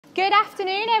Good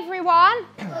afternoon, everyone.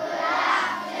 Good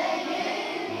afternoon,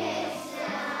 Mr.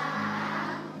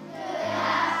 Mann. Good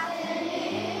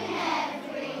afternoon,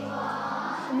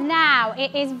 everyone. Now,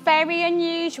 it is very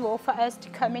unusual for us to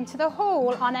come into the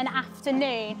hall on an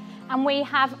afternoon, and we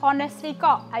have honestly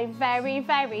got a very,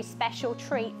 very special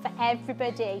treat for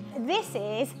everybody. This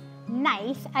is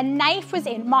Nath, and Nath was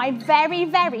in my very,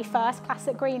 very first class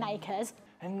at Greenacres.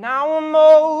 And now I'm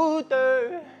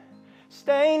older,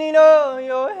 staining all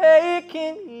your hair,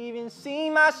 can't even see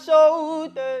my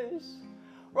shoulders.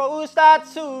 Roads start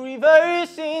to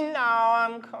reversing, now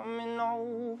I'm coming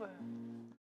over.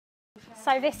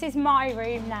 So this is my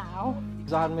room now.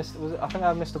 I think I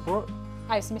had Mr. Brooke.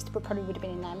 Oh, so Mr. Brooke probably would have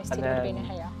been in there. Mr. T would have been in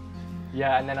here.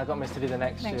 Yeah, and then I got Mr. D the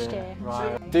next year.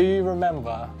 Right. Do you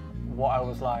remember what I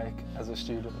was like as a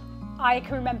student? I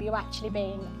can remember you actually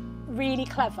being really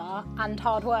clever and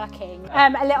hardworking,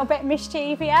 a little bit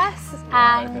mischievous,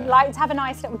 and liked to have a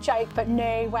nice little joke, but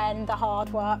knew when the hard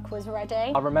work was ready.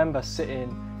 I remember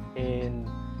sitting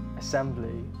in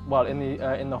assembly, well,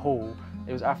 in the hall.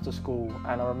 It was after school,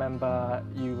 and I remember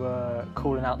you were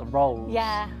calling out the roles.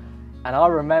 Yeah. And I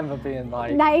remember being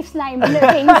like... Nath's name wouldn't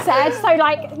have been said, so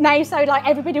like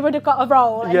everybody would have got a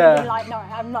role, and you'd be like, no, I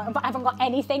haven't got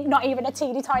anything, not even a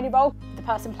teeny tiny role. The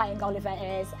person playing Oliver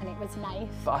is, and it was Nath.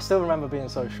 But I still remember being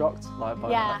so shocked by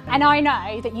that. And I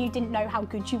know that you didn't know how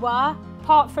good you were.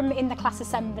 Apart from in the class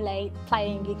assembly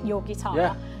playing your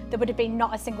guitar, there would have been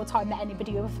not a single time that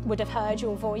anybody would have heard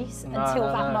your voice until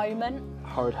that moment.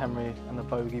 Horrid Henry and the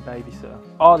Bogey Babysitter.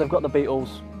 Oh, they've got the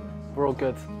Beatles. We're all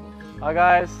good. Hi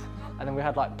guys. And then we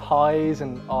had like pies,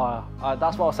 and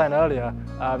that's what I was saying earlier.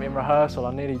 In rehearsal,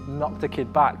 I nearly knocked a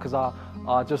kid back because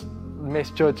I just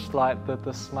misjudged like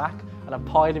the smack, and I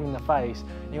pied him in the face.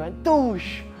 And he went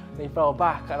douche, and he fell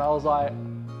back, and I was like,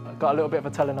 I got a little bit of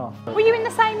a telling off. Were you in the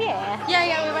same year?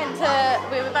 Yeah,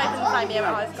 we were both in the same year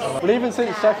at high school. Well, even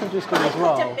since secondary school as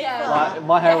well. Like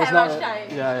my hair was not.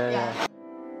 Yeah.